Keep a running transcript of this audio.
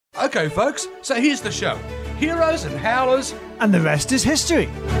Okay, folks, so here's the show. Heroes and howlers. And the rest is history.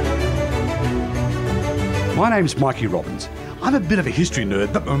 My name's Mikey Robbins. I'm a bit of a history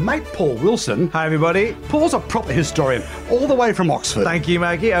nerd, but my mate Paul Wilson... Hi, everybody. Paul's a proper historian, all the way from Oxford. Thank you,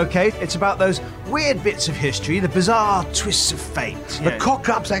 Maggie. Okay, it's about those weird bits of history, the bizarre twists of fate. The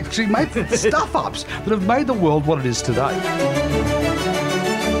cock-ups, actually, mate, the stuff-ups that have made the world what it is today.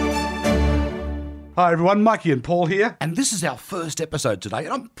 Hi everyone, Mikey and Paul here, and this is our first episode today, and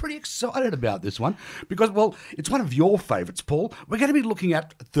I'm pretty excited about this one because, well, it's one of your favourites, Paul. We're going to be looking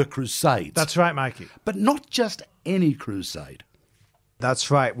at the Crusades. That's right, Mikey. But not just any crusade.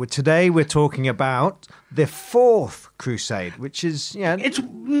 That's right. Today we're talking about the Fourth Crusade, which is, It's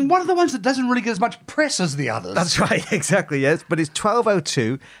one of the ones that doesn't really get as much press as the others. That's right, exactly, yes. But it's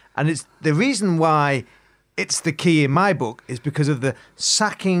 1202, and it's the reason why it's the key in my book is because of the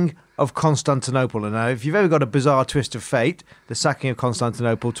sacking of Constantinople. And now, if you've ever got a bizarre twist of fate, the sacking of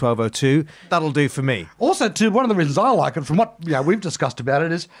Constantinople, 1202, that'll do for me. Also, too, one of the reasons I like it, from what we've discussed about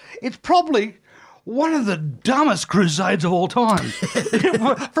it, is it's probably one of the dumbest crusades of all time.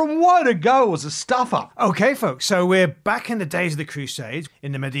 From word ago, it was a stuff-up. Okay, folks, so we're back in the days of the Crusades,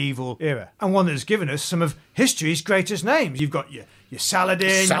 in the medieval era, and one that's given us some of history's greatest names. You've got your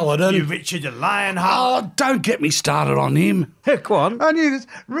Saladin, your Richard the Lionheart. Oh, don't get me started on him. Go on. I knew this.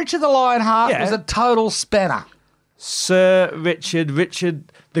 Richard the Lionheart was a total spanner. Sir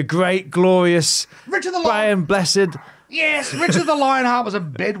Richard the Great, Glorious, Richard the Brian Blessed. Yes, Richard the Lionheart was a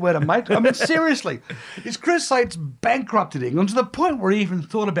bedwetter, mate. I mean, seriously. His crusades bankrupted England to the point where he even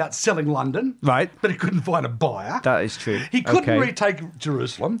thought about selling London. Right. But he couldn't find a buyer. That is true. He couldn't retake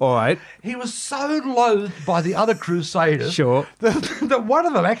Jerusalem. All right. He was so loathed by the other crusaders that one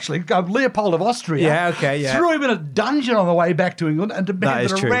of them actually, Leopold of Austria, threw him in a dungeon on the way back to England and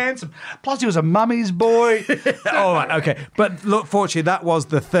demanded a ransom. Plus, he was a mummy's boy. All right, okay. But look, fortunately, that was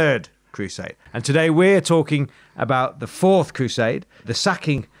the Third Crusade. And today we're talking about the Fourth Crusade, the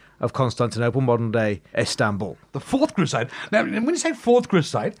sacking of Constantinople, modern-day Istanbul. The Fourth Crusade. Now, when you say Fourth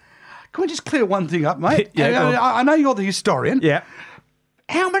Crusade, can we just clear one thing up, mate? I know you're the historian. Yeah.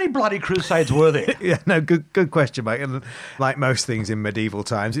 How many bloody crusades were there? Good question, mate. And like most things in medieval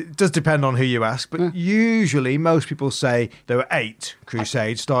times, it does depend on who you ask, but usually most people say there were 8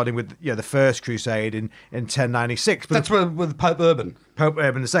 crusades, starting with the First Crusade in 1096. But that's with Pope Urban. Pope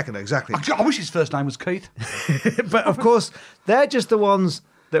Urban II, exactly. I wish his first name was Keith. But of course, they're just the ones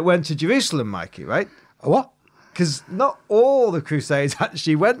that went to Jerusalem, Mikey, right? What? Because not all the Crusades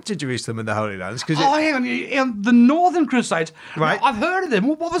actually went to Jerusalem and the Holy Lands. Hang on. The Northern Crusades. Right. Now, I've heard of them.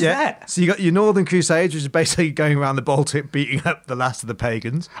 What was that? So you got your Northern Crusades, which is basically going around the Baltic, beating up the last of the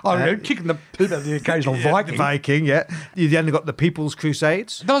pagans. Kicking the poop out of the occasional Viking. The Viking, yeah. You then got the People's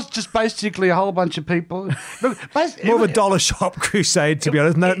Crusades. That was just basically a whole bunch of people. More of a dollar shop crusade, to be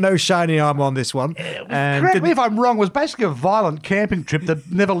honest. No shiny armour on this one. Correct me if I'm wrong, it was basically a violent camping trip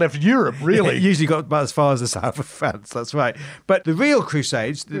that never left Europe, really. It usually got about as far as the south of France, that's right. But the real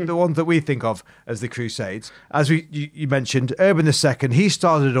Crusades, the ones that we think of as the Crusades, as you mentioned, Urban II, he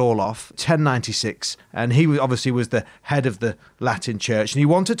started it all off, 1096, and he obviously was the head of the Latin Church, and he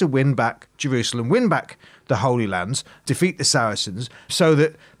wanted to win back Jerusalem, win back the Holy Lands, defeat the Saracens, so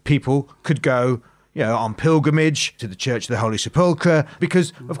that people could go on pilgrimage to the Church of the Holy Sepulchre,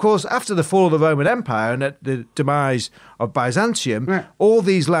 because, of course, after the fall of the Roman Empire and at the demise of Byzantium, all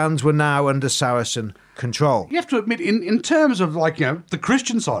these lands were now under Saracen control. You have to admit, in terms of, the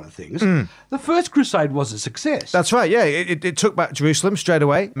Christian side of things, the First Crusade was a success. That's right, yeah. It took back Jerusalem straight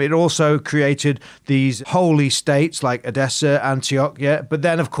away. It also created these holy states like Edessa, Antioch, But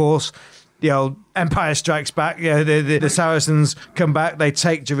then, of course, the old Empire Strikes Back. The Saracens come back. They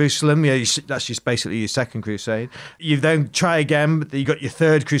take Jerusalem. That's just basically your Second Crusade. You then try again. You got your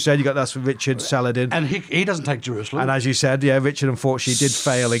Third Crusade. That's for Richard Saladin, and he doesn't take Jerusalem. And as you said, Richard unfortunately did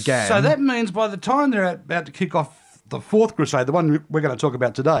fail again. So that means by the time they're about to kick off the Fourth Crusade, the one we're going to talk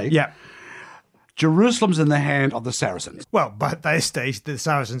about today, Jerusalem's in the hand of the Saracens. Well, by this stage, the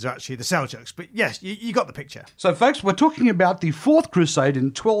Saracens are actually the Seljuks. But yes, you got the picture. So, folks, we're talking about the Fourth Crusade in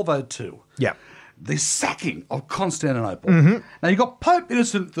 1202. Yeah. The sacking of Constantinople. Now, you've got Pope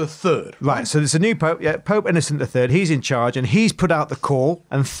Innocent III. Right, so there's a new Pope, Pope Innocent III. He's in charge, and he's put out the call,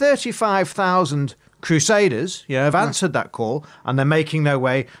 and 35,000 Crusaders, have answered that call, and they're making their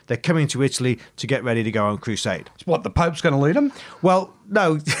way. They're coming to Italy to get ready to go on crusade. What, the Pope's going to lead them? Well,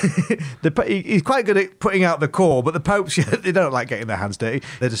 no. He's quite good at putting out the call, but the popes, they don't like getting their hands dirty.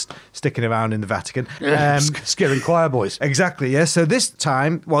 They're just sticking around in the Vatican. Scaring choir boys. Exactly, yeah. So this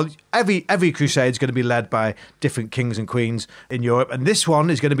time, well, every crusade is going to be led by different kings and queens in Europe, and this one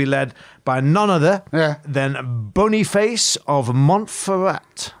is going to be led by none other than Boniface of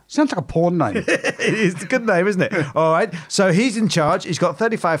Montferrat. Sounds like a porn name. It is a good name, isn't it? All right. So he's in charge. He's got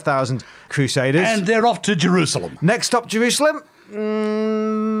 35,000 crusaders. And they're off to Jerusalem. Next stop, Jerusalem?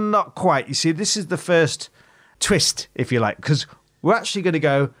 Not quite. You see, this is the first twist, if you like, because we're actually going to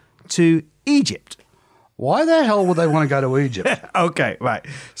go to Egypt. Why the hell would they want to go to Egypt? Okay, right.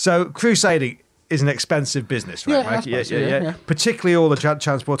 So crusading is an expensive business, right, Mike? Yeah. Particularly all the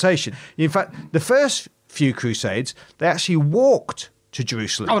transportation. In fact, the first few crusades, they actually walked to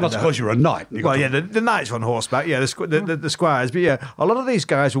Jerusalem. Oh, that's because you're a knight. The knights were on horseback, the squires. But a lot of these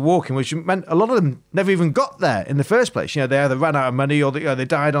guys were walking, which meant a lot of them never even got there in the first place. They either ran out of money or they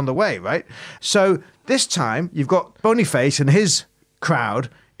died on the way, right? So this time, you've got Boniface and his crowd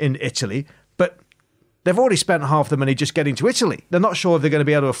in Italy, but they've already spent half the money just getting to Italy. They're not sure if they're going to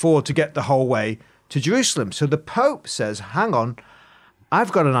be able to afford to get the whole way to Jerusalem. So the Pope says, hang on,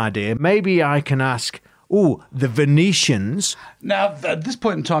 I've got an idea. Maybe I can ask the Venetians. Now, at this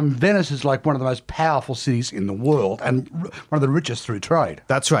point in time, Venice is like one of the most powerful cities in the world and one of the richest through trade.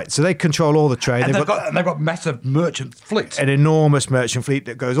 That's right. So they control all the trade. And they've got massive merchant fleets. An enormous merchant fleet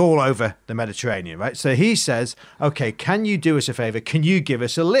that goes all over the Mediterranean, right? So he says, okay, can you do us a favour? Can you give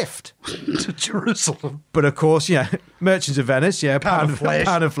us a lift? To Jerusalem. But of course, merchants of Venice, pound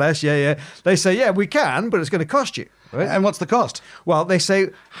of flesh, They say, we can, but it's going to cost you. Right? And what's the cost? Well, they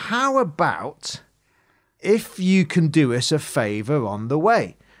say, how about if you can do us a favour on the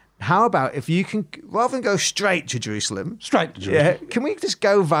way? How about if you can, rather than go straight to Jerusalem... can we just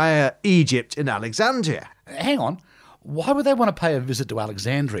go via Egypt and Alexandria? Hang on. Why would they want to pay a visit to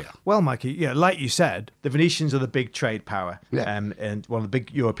Alexandria? Well, Mikey, like you said, the Venetians are the big trade power, and one of the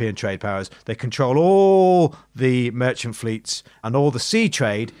big European trade powers. They control all the merchant fleets and all the sea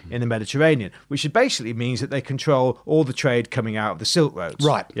trade in the Mediterranean, which basically means that they control all the trade coming out of the Silk Roads.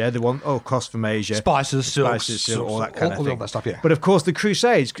 Right. Yeah, they want across from Asia. Spices, silk, all that kind of thing. All that stuff, But of course, the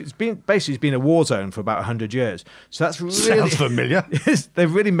Crusades, it's been a war zone for about 100 years. So that's really... Sounds familiar.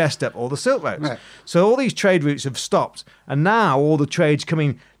 They've really messed up all the Silk Roads. Right. So all these trade routes have stopped. And now all the trade's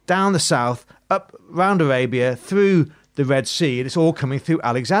coming down the south, up round Arabia, through the Red Sea, and it's all coming through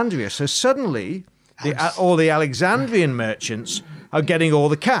Alexandria. So suddenly, all the Alexandrian merchants are getting all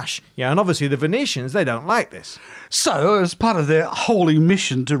the cash. And obviously the Venetians, they don't like this. So, as part of their holy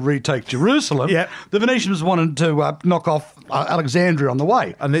mission to retake Jerusalem, the Venetians wanted to knock off Alexandria on the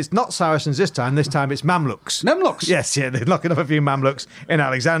way. And it's not Saracens this time. This time it's Mamluks. Mamluks? Yes, they're knocking off a few Mamluks in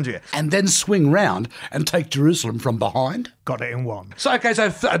Alexandria. And then swing round and take Jerusalem from behind? Got it in one. So, okay,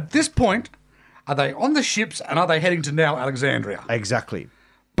 at this point, are they on the ships and are they heading to now Alexandria? Exactly.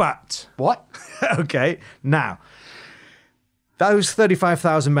 But... What? Okay, now... Those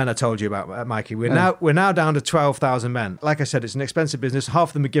 35,000 men I told you about, Mikey, we're now down to 12,000 men. Like I said, it's an expensive business. Half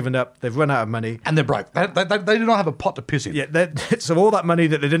of them are given up. They've run out of money. And they're broke. They do not have a pot to piss in. Yeah, so all that money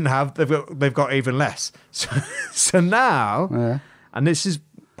that they didn't have, they've got even less. So now, and this is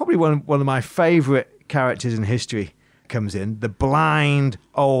probably one of my favourite characters in history comes in, the blind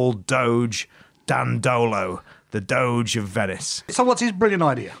old Doge Dandolo. The Doge of Venice. So what's his brilliant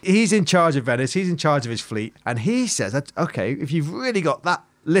idea? He's in charge of Venice. He's in charge of his fleet. And he says, okay, if you've really got that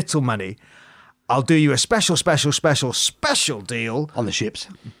little money, I'll do you a special deal. On the ships.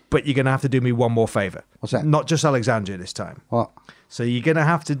 But you're going to have to do me one more favour. What's that? Not just Alexandria this time. What? So you're going to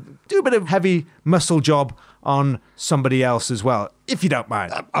have to do a bit of heavy muscle job on somebody else as well, if you don't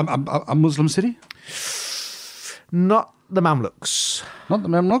mind. A Muslim city? Not the Mamluks. Not the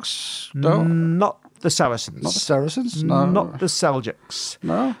Mamluks? No. Not the Saracens. Not the Saracens? No. Not the Seljuks.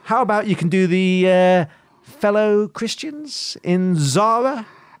 No. How about you can do the fellow Christians in Zara?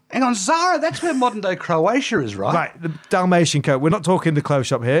 Hang on, Zara, that's where modern-day Croatia is, right? Right, the Dalmatian coast. We're not talking the close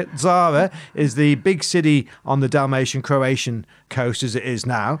shop here. Zara is the big city on the Dalmatian Croatian coast as it is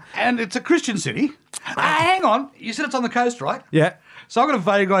now. And it's a Christian city. Hang on, you said it's on the coast, right? Yeah. So I've got a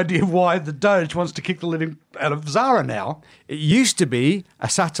vague idea of why the Doge wants to kick the living out of Zara now. It used to be a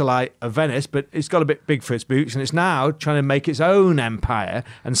satellite of Venice, but it's got a bit big for its boots, and it's now trying to make its own empire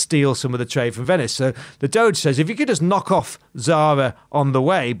and steal some of the trade from Venice. So the Doge says, if you could just knock off Zara on the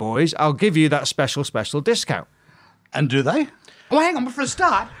way, boys, I'll give you that special discount. And do they? Well, hang on, but for a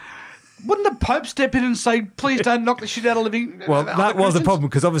start... Wouldn't the Pope step in and say, please don't knock the shit out of living... Well, that was the problem,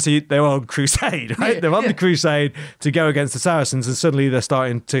 because obviously they were on crusade, right? They're on the crusade to go against the Saracens, and suddenly they're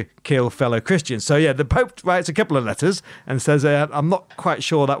starting to kill fellow Christians. So, the Pope writes a couple of letters and says, I'm not quite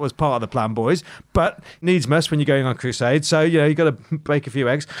sure that was part of the plan, boys, but needs must when you're going on crusade. So, you've got to break a few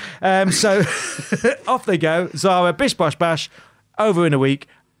eggs. So off they go. Zara, bish, bosh, bash, over in a week.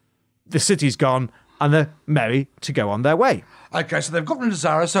 The city's gone. and they're merry to go on their way. Okay, so they've got rid of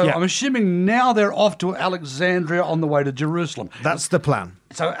Zara, so I'm assuming now they're off to Alexandria on the way to Jerusalem. That's the plan.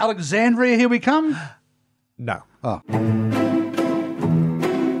 So Alexandria, here we come? No. Oh.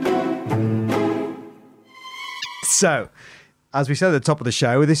 So, as we said at the top of the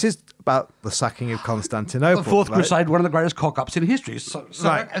show, this is about the sacking of Constantinople. The Fourth Crusade, one of the greatest cock-ups in history.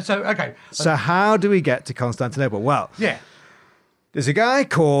 So how do we get to Constantinople? Well, there's a guy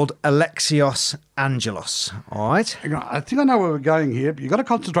called Alexios Angelos, all right? I think I know where we're going here, but you've got to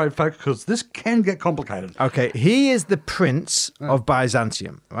concentrate, folks, because this can get complicated. Okay, he is the prince of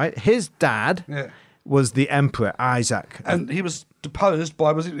Byzantium, right? His dad was the emperor, Isaac. And he was deposed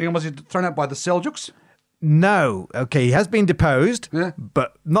by, was he thrown out by the Seljuks? No. Okay, he has been deposed,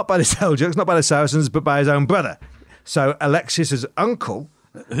 but not by the Seljuks, not by the Saracens, but by his own brother. So Alexios' uncle...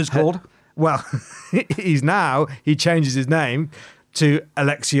 Who's called? Well, he changes his name to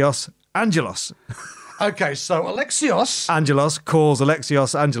Alexios Angelos. Okay, so Angelos calls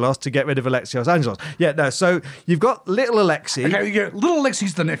Alexios Angelos to get rid of Alexios Angelos. Yeah, no, so you've got little Alexei. Okay, little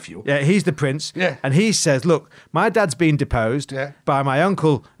Alexei's the nephew. Yeah, he's the prince. Yeah. And he says, look, my dad's been deposed by my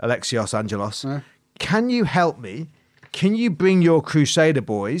uncle Alexios Angelos. Yeah. Can you help me? Can you bring your Crusader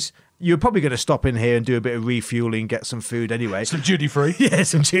boys? You're probably going to stop in here and do a bit of refueling, get some food anyway. Some duty-free. Yeah,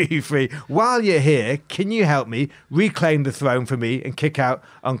 some duty-free. While you're here, can you help me reclaim the throne for me and kick out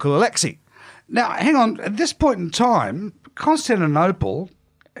Uncle Alexei? Now, hang on. At this point in time, Constantinople,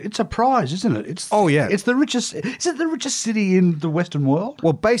 it's a prize, isn't it? It's the richest. Is it the richest city in the Western world?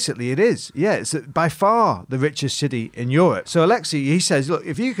 Well, basically it is. Yeah, it's by far the richest city in Europe. So Alexei, he says, look,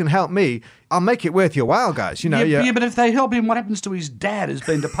 if you can help me, I'll make it worth your while, guys. You know, yeah, but if they help him, what happens to his dad who's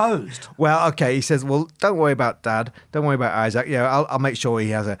been deposed? Well, okay, he says, well, don't worry about Dad. Don't worry about Isaac. Yeah, I'll make sure he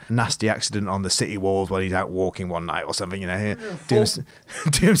has a nasty accident on the city walls when he's out walking one night or something, you know, do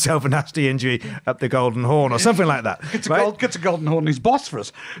himself a nasty injury up the Golden Horn or something like that. Gets a Golden Horn in his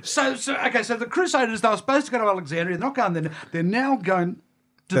Bosphorus. So the Crusaders, they were supposed to go to Alexandria. They're not going there. They're now going...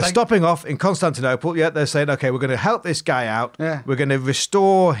 They're stopping off in Constantinople. Yeah, they're saying, okay, we're going to help this guy out. Yeah. We're going to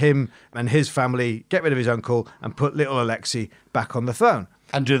restore him and his family, get rid of his uncle, and put little Alexei back on the throne.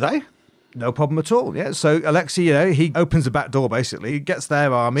 And do they? No problem at all, yeah. So Alexei, you know, he opens the back door, basically. He gets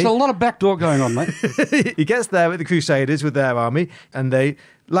their army. There's a lot of back door going on, mate. He gets there with the Crusaders, with their army, and they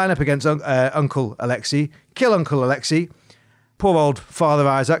line up against Uncle Alexei, kill Uncle Alexei. Poor old Father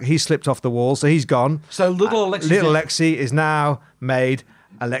Isaac, he slipped off the wall, so he's gone. So little Alexei is now made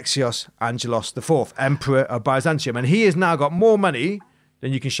Alexios Angelos IV, Emperor of Byzantium, and he has now got more money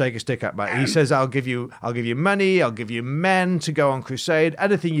than you can shake a stick at, mate. He says, I'll give you money, I'll give you men to go on crusade,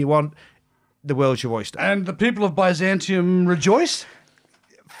 anything you want, the world's your oyster. And the people of Byzantium rejoice?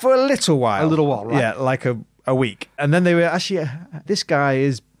 For a little while. A little while, right? Yeah, like a week. And then they were actually, this guy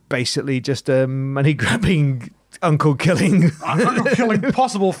is basically just a money-grabbing... Uncle killing,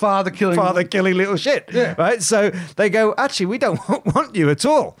 possible father killing little shit, right? So they go, actually, we don't want you at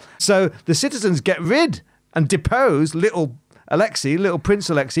all. So the citizens get rid and depose little Alexei, little Prince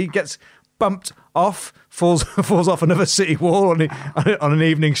Alexei, gets bumped off, falls off another city wall on an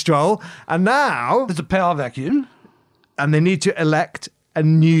evening stroll, and now there's a power vacuum, and they need to elect a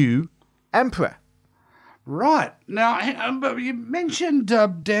new emperor. Right. Now, you mentioned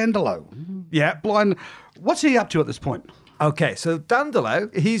Dandolo. Yeah. Blind. What's he up to at this point? Okay, so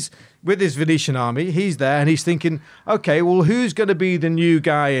Dandolo, he's with his Venetian army. He's there and he's thinking, okay, well, who's going to be the new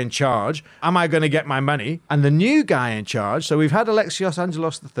guy in charge? Am I going to get my money? And the new guy in charge, so we've had Alexios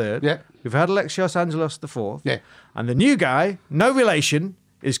Angelos III. Yeah. We've had Alexios Angelos IV. Yeah. And the new guy, no relation,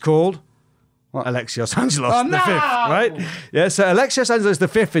 is called... What? Alexios Angelos V, right? Yeah, so Alexios Angelos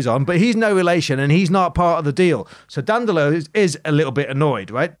V is on, but he's no relation and he's not part of the deal. So Dandolo is a little bit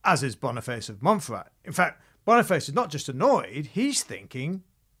annoyed, right? As is Boniface of Montferrat. In fact, Boniface is not just annoyed, he's thinking,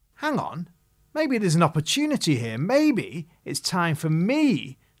 hang on, maybe there's an opportunity here. Maybe it's time for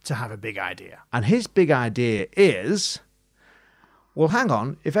me to have a big idea. And his big idea is, well, hang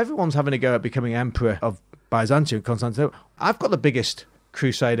on, if everyone's having a go at becoming emperor of Byzantium, Constantinople, I've got the biggest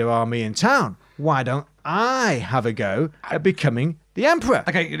Crusader army in town. Why don't I have a go at becoming the emperor?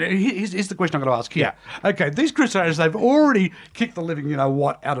 Okay, here's the question I'm going to ask here. Yeah. Okay, these Crusaders, they've already kicked the living,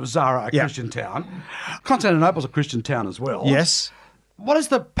 out of Zara, a Christian town. Constantinople's a Christian town as well. Yes. What does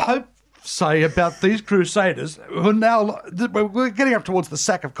the Pope say about these Crusaders who are now... We're getting up towards the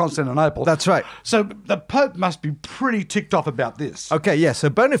sack of Constantinople. That's right. So the Pope must be pretty ticked off about this. Okay, yeah, so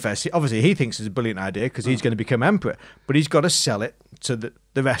Boniface, obviously he thinks it's a brilliant idea because he's going to become emperor, but he's got to sell it to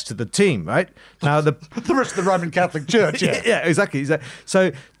the rest of the team, right? Now the rest of the Roman Catholic Church, yeah. Yeah, exactly.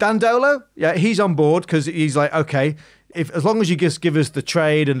 So Dandolo, yeah, he's on board because he's like, okay, as long as you just give us the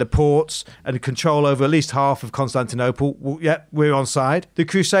trade and the ports and control over at least half of Constantinople, we're on side. The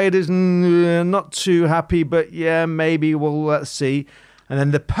Crusaders, not too happy, but maybe let's see. And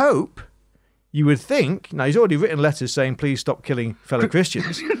then the Pope, you would think, now he's already written letters saying, please stop killing fellow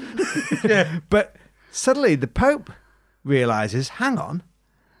Christians. But suddenly the Pope realises, hang on,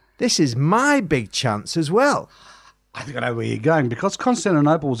 this is my big chance as well. I think I know where you're going, because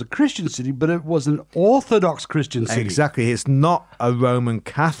Constantinople was a Christian city, but it was an Orthodox Christian city. Exactly. It's not a Roman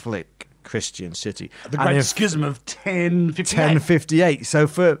Catholic Christian city. The Great Schism of 1058. 1058. So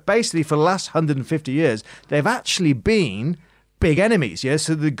for the last 150 years, they've actually been big enemies. Yeah.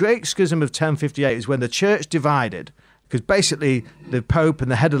 So the Great Schism of 1058 is when the church divided. Because basically the Pope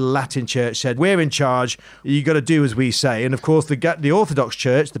and the head of the Latin Church said, we're in charge, you got to do as we say. And of course, the Orthodox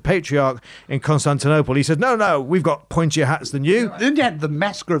Church, the Patriarch in Constantinople, he said, no, we've got pointier hats than you. Then you had the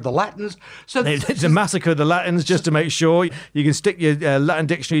massacre of the Latins. So it's a massacre of the Latins just to make sure you can stick your Latin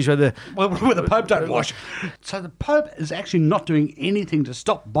dictionaries where the Pope don't wash. So the Pope is actually not doing anything to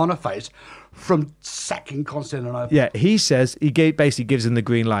stop Boniface from sacking Constantinople. Yeah, he says, basically gives him the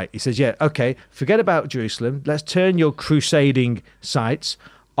green light. He says, okay, forget about Jerusalem. Let's turn your crusading sights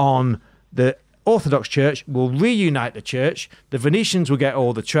on the Orthodox Church. We'll reunite the church. The Venetians will get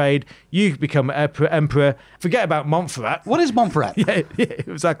all the trade. You become emperor. Forget about Montferrat. What is Montferrat?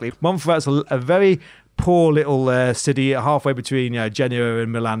 Yeah, exactly. Montferrat's a very poor little city halfway between Genoa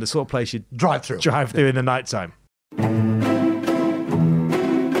and Milan, the sort of place you drive through in the nighttime.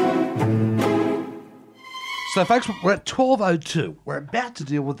 So, folks, we're at 1202. We're about to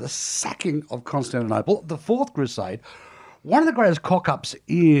deal with the sacking of Constantinople, the Fourth Crusade, one of the greatest cock-ups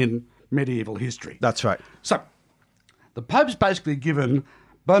in medieval history. That's right. So, the Pope's basically given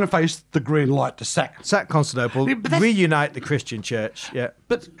Boniface the green light to sack Constantinople, reunite the Christian church. Yeah.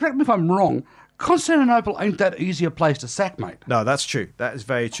 But correct me if I'm wrong, Constantinople ain't that easy a place to sack, mate. No, that's true. That is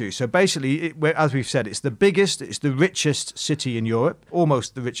very true. So basically, as we've said, it's the biggest, it's the richest city in Europe,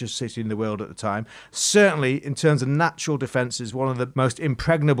 almost the richest city in the world at the time. Certainly, in terms of natural defences, one of the most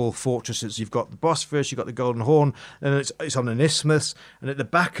impregnable fortresses. You've got the Bosphorus, you've got the Golden Horn, and it's on an isthmus. And at the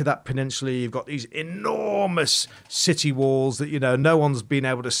back of that peninsula, you've got these enormous city walls that, no one's been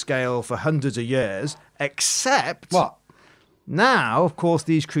able to scale for hundreds of years, except... What? Now, of course,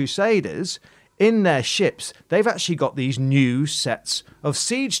 these Crusaders... in their ships, they've actually got these new sets of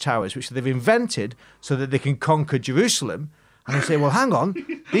siege towers, which they've invented so that they can conquer Jerusalem. And they say, well, hang on,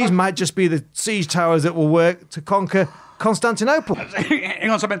 these might just be the siege towers that will work to conquer Constantinople.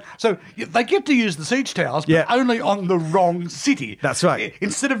 Hang on a second. So they get to use the siege towers, but only on the wrong city. That's right.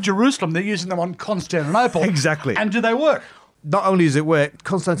 Instead of Jerusalem, they're using them on Constantinople. Exactly. And do they work? Not only does it work,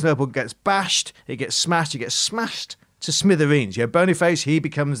 Constantinople gets bashed, it gets smashed to smithereens. Boniface, he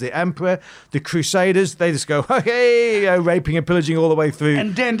becomes the emperor. The Crusaders, they just go, hey, raping and pillaging all the way through.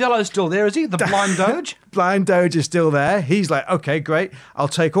 And Dandello's still there, is he? The blind Doge? Blind Doge is still there. He's like, okay, great. I'll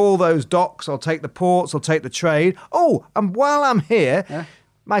take all those docks. I'll take the ports. I'll take the trade. Oh, and while I'm here,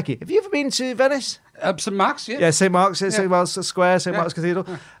 Mikey, have you ever been to Venice? St. Mark's, yeah. Yeah, St. Mark's, St. Mark's Square, St. Mark's Cathedral.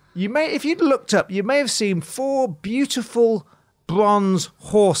 If you'd looked up, you may have seen 4 beautiful bronze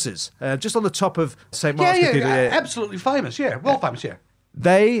horses just on the top of St. Mark's Cathedral. Yeah, absolutely famous, famous,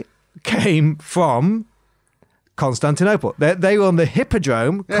 They came from Constantinople. They were on the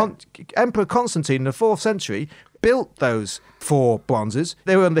Hippodrome. Emperor Constantine in the 4th century built those 4 bronzes.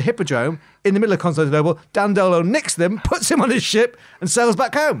 They were on the Hippodrome in the middle of Constantinople. Dandolo nicks them, puts him on his ship and sails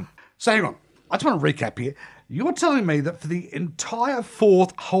back home. So hang on, I just want to recap here. You're telling me that for the entire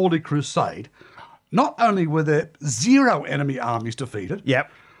 4th Holy Crusade, not only were there 0 enemy armies defeated,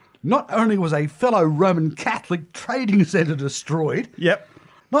 not only was a fellow Roman Catholic trading centre destroyed,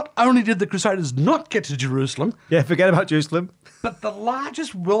 not only did the Crusaders not get to Jerusalem, forget about Jerusalem, but the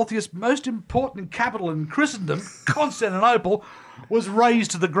largest, wealthiest, most important capital in Christendom, Constantinople, was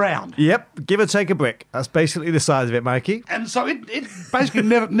razed to the ground. Yep, give or take a brick. That's basically the size of it, Mikey. And so it basically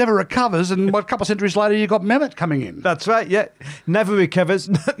never recovers, and a couple of centuries later you got Mehmet coming in. That's right, never recovers.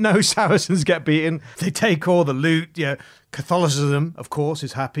 No Saracens get beaten. They take all the loot, Catholicism, of course,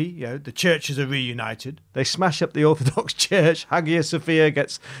 is happy. The churches are reunited. They smash up the Orthodox Church. Hagia Sophia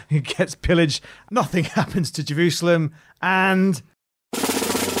gets pillaged. Nothing happens to Jerusalem, and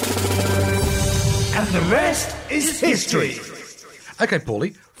the rest is history. Okay,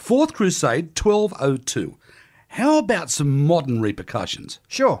 Paulie, 4th Crusade, 1202. How about some modern repercussions?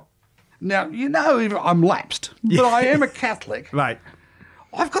 Sure. Now, I'm lapsed, but I am a Catholic. Right.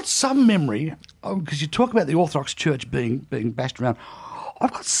 I've got some memory, because you talk about the Orthodox Church being bashed around.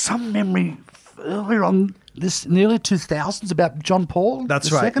 I've got some memory earlier on this in the early 2000s about John Paul.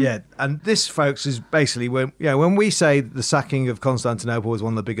 That's right. Yeah, and this, folks, is basically when we say the sacking of Constantinople was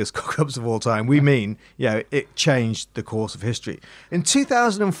one of the biggest cock-ups of all time, we mean it changed the course of history. In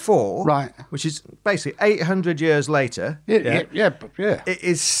 2004, right, which is basically 800 years later, yeah, it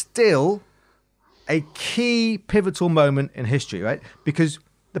is still a key pivotal moment in history, right? Because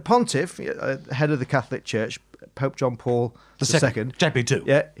the pontiff, head of the Catholic Church, Pope John Paul II, JP2.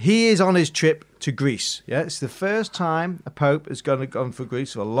 Yeah, he is on his trip to Greece. Yeah, it's the first time a pope has gone for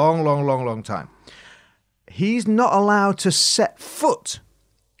Greece for a long time. He's not allowed to set foot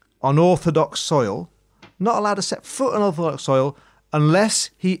on Orthodox soil. Not allowed to set foot on Orthodox soil unless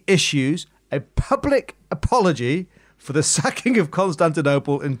he issues a public apology for the sacking of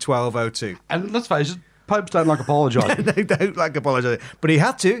Constantinople in 1202. And let's face it, popes don't like apologising. They don't like apologising. But he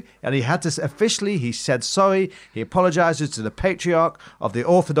had to, and he had to officially, he said sorry. He apologises to the Patriarch of the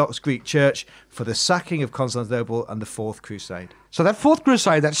Orthodox Greek Church for the sacking of Constantinople and the Fourth Crusade. So that Fourth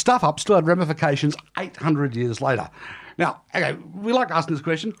Crusade, that stuff up, still had ramifications 800 years later. Now, okay, we like asking this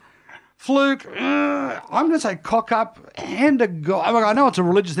question. Fluke, I'm going to say cock up, hand of God. I know it's a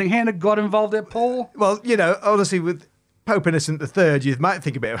religious thing. Hand of God involved there, Paul? Well, honestly, with Pope Innocent III, you might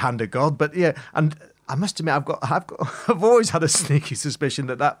think a bit of hand of God, but yeah, and I must admit, I've always had a sneaky suspicion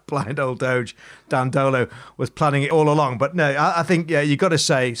that blind old doge Dandolo was planning it all along. But no, I think you got to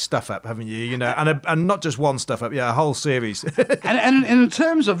say stuff up, haven't you? And not just one stuff up, a whole series. and in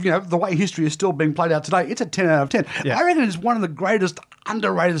terms of the way history is still being played out today, it's a 10 out of 10. Yeah. I reckon it's one of the greatest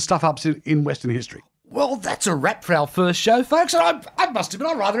underrated stuff ups in Western history. Well, that's a wrap for our first show, folks. And I must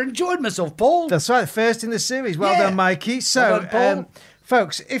admit, I rather enjoyed myself, Paul. That's right, first in the series. Well done, Mikey. So, well done, Paul.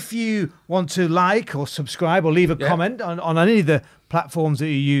 Folks, if you want to like or subscribe or leave a comment on any of the platforms that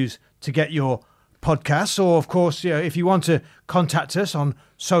you use to get your podcasts, or, of course, if you want to contact us on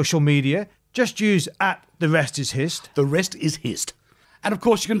social media, just use @TheRestIsHist. The Rest is Hist. And, of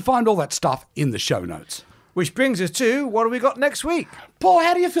course, you can find all that stuff in the show notes. Which brings us to, what have we got next week? Paul,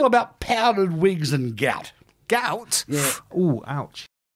 how do you feel about powdered wigs and gout? Gout? Yeah. Ooh, ouch.